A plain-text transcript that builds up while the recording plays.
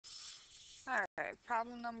Alright,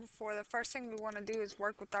 problem number 4. The first thing we want to do is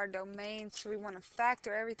work with our domain. So we want to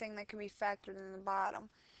factor everything that can be factored in the bottom.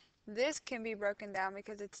 This can be broken down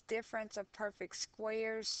because it's difference of perfect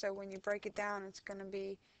squares. So when you break it down, it's going to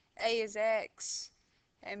be a is x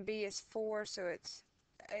and b is 4. So it's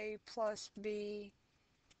a plus b,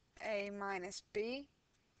 a minus b.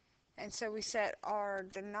 And so we set our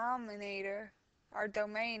denominator, our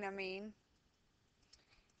domain,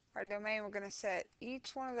 our domain, we're going to set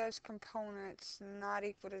each one of those components not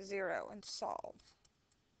equal to 0 and solve.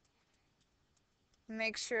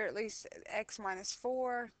 Make sure at least x minus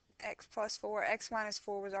 4, x plus 4, x minus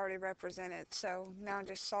 4 was already represented. So now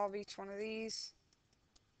just solve each one of these.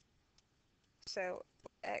 So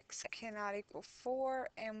x cannot equal 4,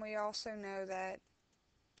 and we also know that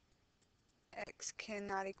x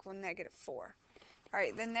cannot equal negative 4.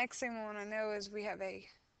 Alright, the next thing we want to know is we have a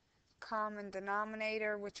common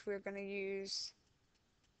denominator, which we're going to use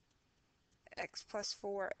x plus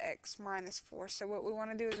 4, x minus 4. So what we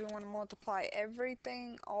want to do is we want to multiply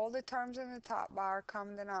everything, all the terms in the top, by our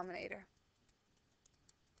common denominator.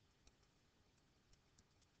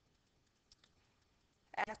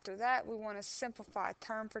 After that, we want to simplify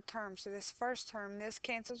term for term. So this first term, this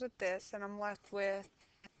cancels with this, and I'm left with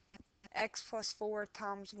x plus 4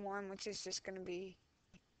 times 1, which is just going to be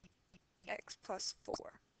x plus 4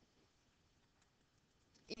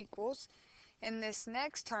 equals. In this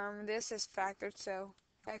next term, this is factored, so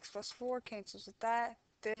x plus 4 cancels with that,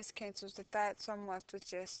 this cancels with that, so I'm left with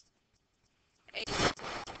just 8.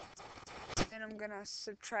 Then I'm going to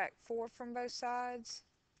subtract 4 from both sides,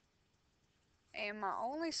 and my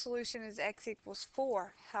only solution is x equals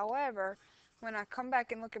 4. However, when I come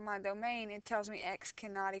back and look at my domain, it tells me x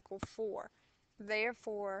cannot equal 4.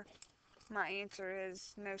 Therefore, my answer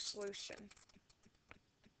is no solution.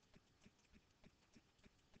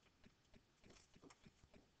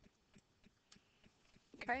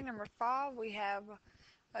 Okay, number 5, we have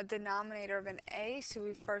a denominator of an a, so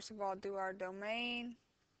we first of all do our domain,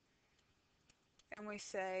 and we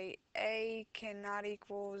say a cannot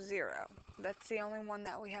equal 0. That's the only one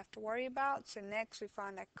that we have to worry about. So next we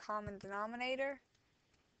find a common denominator,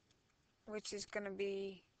 which is going to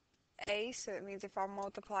be a, so it means if I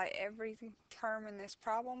multiply every term in this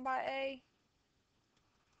problem by a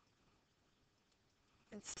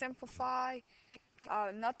and simplify,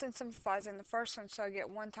 nothing simplifies in the first one, so I get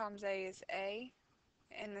 1 times a is a.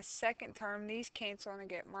 In the second term, these cancel and I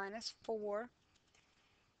get minus 4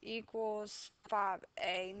 equals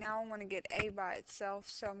 5a. Now I want to get a by itself,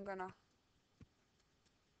 so I'm going to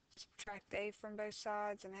subtract a from both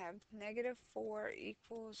sides and have negative 4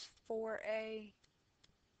 equals 4a.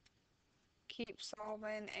 Keep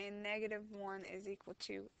solving, and negative 1 is equal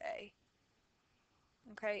to a.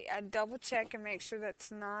 Okay, I double check and make sure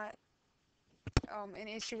that's not an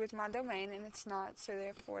issue with my domain, and it's not, so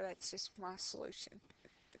therefore that's just my solution.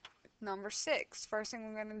 Number 6, first thing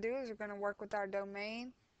we're going to do is we're going to work with our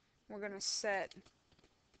domain. We're going to set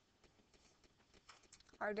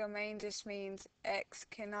our domain, just means x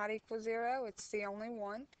cannot equal 0, it's the only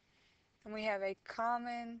one, and we have a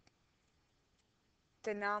common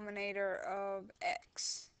denominator of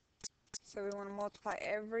x. So we want to multiply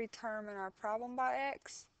every term in our problem by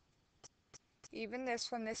x. Even this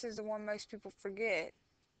one, this is the one most people forget.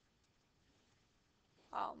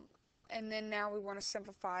 And then now we want to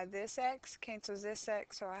simplify this x, cancels this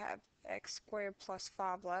x, so I have x squared plus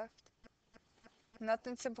 5 left.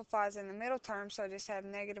 Nothing simplifies in the middle term, so I just have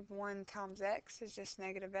negative 1 times x is just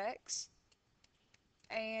negative x.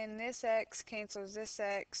 And this x cancels this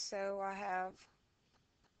x, so I have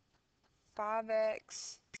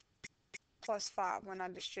 5x plus 5 when I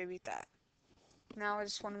distribute that. Now I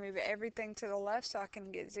just want to move everything to the left so I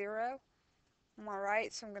can get 0 on my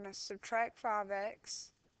right, so I'm going to subtract 5x,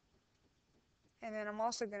 and then I'm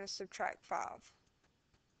also going to subtract 5,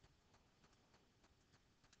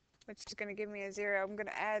 which is going to give me a 0. I'm going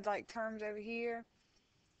to add like terms over here,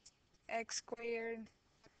 x squared,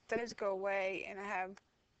 those go away, and I have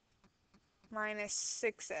minus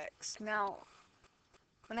 6x. Now,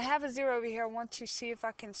 when I have a 0 over here, I want to see if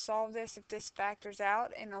I can solve this, if this factors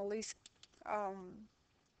out, and at least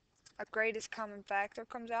a greatest common factor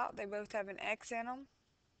comes out. They both have an x in them.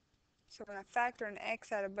 So when I factor an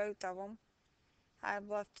x out of both of them, I have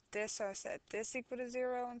left this, so I set this equal to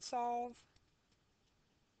 0 and solve.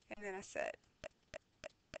 And then I set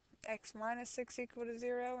x minus 6 equal to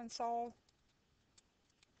 0 and solve.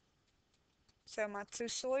 So my two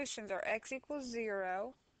solutions are x equals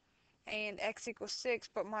 0 and x equals 6,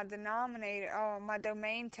 but my denominator, my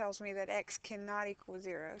domain tells me that x cannot equal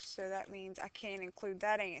 0, so that means I can't include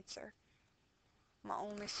that answer. My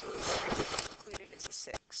only solution included is a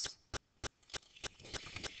 6.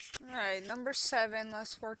 Alright, number 7,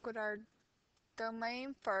 let's work with our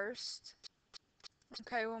domain first.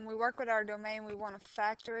 Okay, when we work with our domain, we want to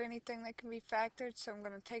factor anything that can be factored, so I'm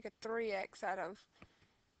going to take a 3x out of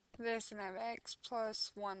this and have x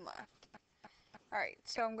plus 1 left. Alright,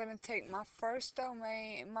 so I'm going to take my first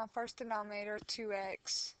domain, my first denominator,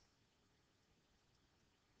 2x,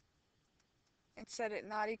 and set it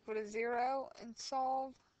not equal to 0 and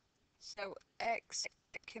solve. So x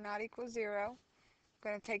cannot equal 0. I'm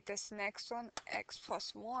going to take this next one, x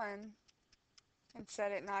plus 1, and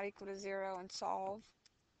set it not equal to 0 and solve.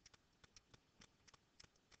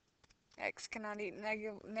 X cannot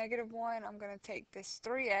equal negative 1. I'm going to take this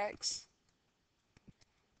 3x,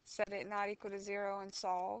 set it not equal to 0 and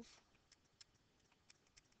solve.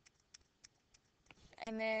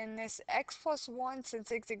 And then this x plus 1, since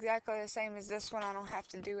it's exactly the same as this one, I don't have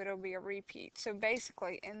to do it. It'll be a repeat. So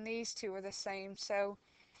basically, and these two are the same. So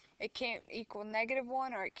it can't equal negative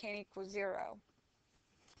 1 or it can't equal 0.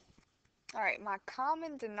 Alright, my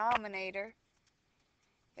common denominator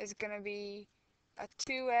is going to be a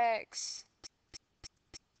 2x,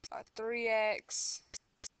 a 3x,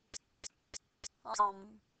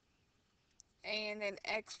 and an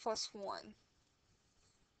x plus 1.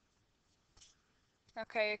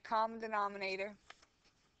 Okay, a common denominator.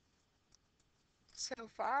 So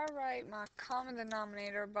if I write my common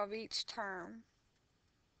denominator above each term,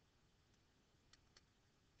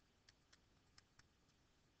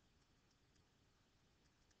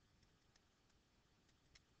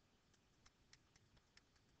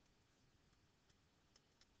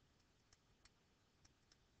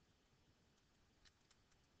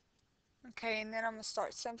 okay, and then I'm going to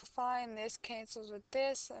start simplifying. This cancels with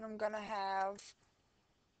this, and I'm going to have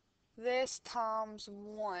this times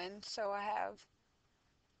 1. So I have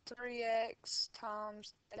 3x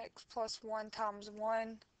times x plus 1 times 1.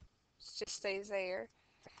 It just stays there.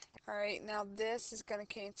 Alright, now this is going to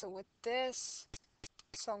cancel with this.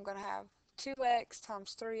 So I'm going to have 2x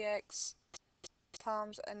times 3x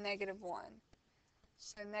times a negative 1.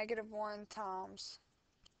 So negative 1 times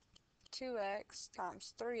 2x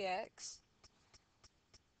times 3x,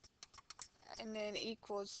 and then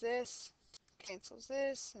equals this, cancels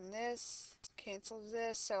this, and this, cancels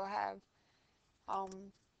this, so I have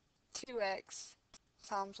 2x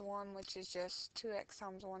times 1, which is just 2x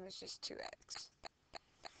times 1 is just 2x.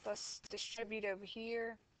 Let's distribute over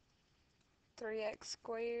here, 3x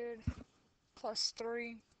squared plus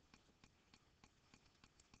 3.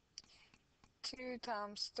 2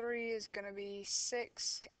 times 3 is going to be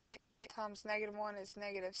 6, times negative 1 is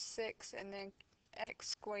negative 6, and then x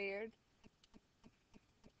squared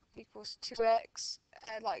equals 2x.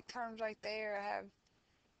 Add like terms right there. I have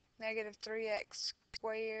negative 3x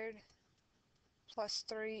squared plus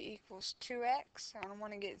 3 equals 2x. I don't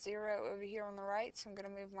want to get 0 over here on the right, so I'm going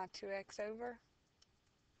to move my 2x over.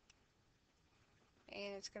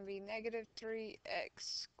 And it's going to be negative 3x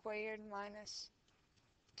squared minus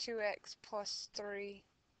 2x plus 3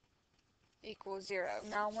 equals 0.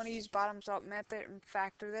 Now I want to use bottoms up method and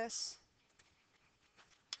factor this.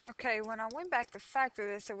 Okay, when I went back to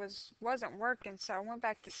factor this, it wasn't working, so I went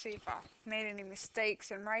back to see if I made any mistakes,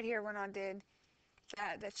 and right here when I did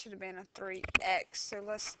that should have been a 3x. So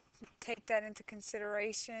let's take that into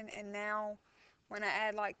consideration, and now when I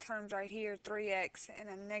add like terms right here, 3x and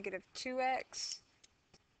a negative 2x,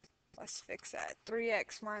 let's fix that.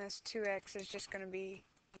 3x minus 2x is just going to be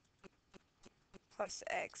plus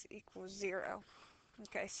x equals 0.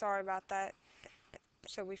 Okay, sorry about that.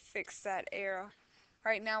 So we fixed that error.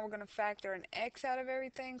 Right now we're going to factor an x out of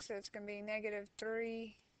everything, so it's going to be negative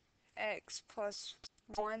 3x plus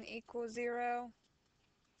 1 equals 0.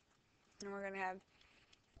 And we're going to have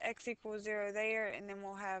x equals 0 there, and then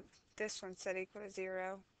we'll have this one set equal to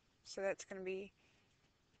 0. So that's going to be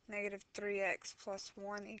negative 3x plus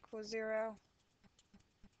 1 equals 0.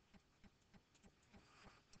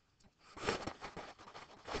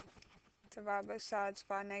 Divide both sides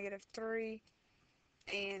by negative 3,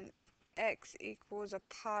 and x equals a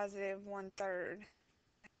positive 1/3.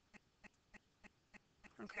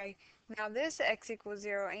 Okay, now this x equals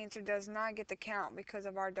 0 answer does not get the count because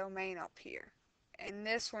of our domain up here. And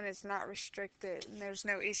this one is not restricted, and there's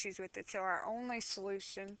no issues with it. So our only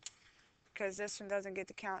solution, because this one doesn't get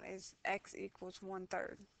the count, is x equals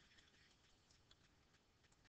 1/3.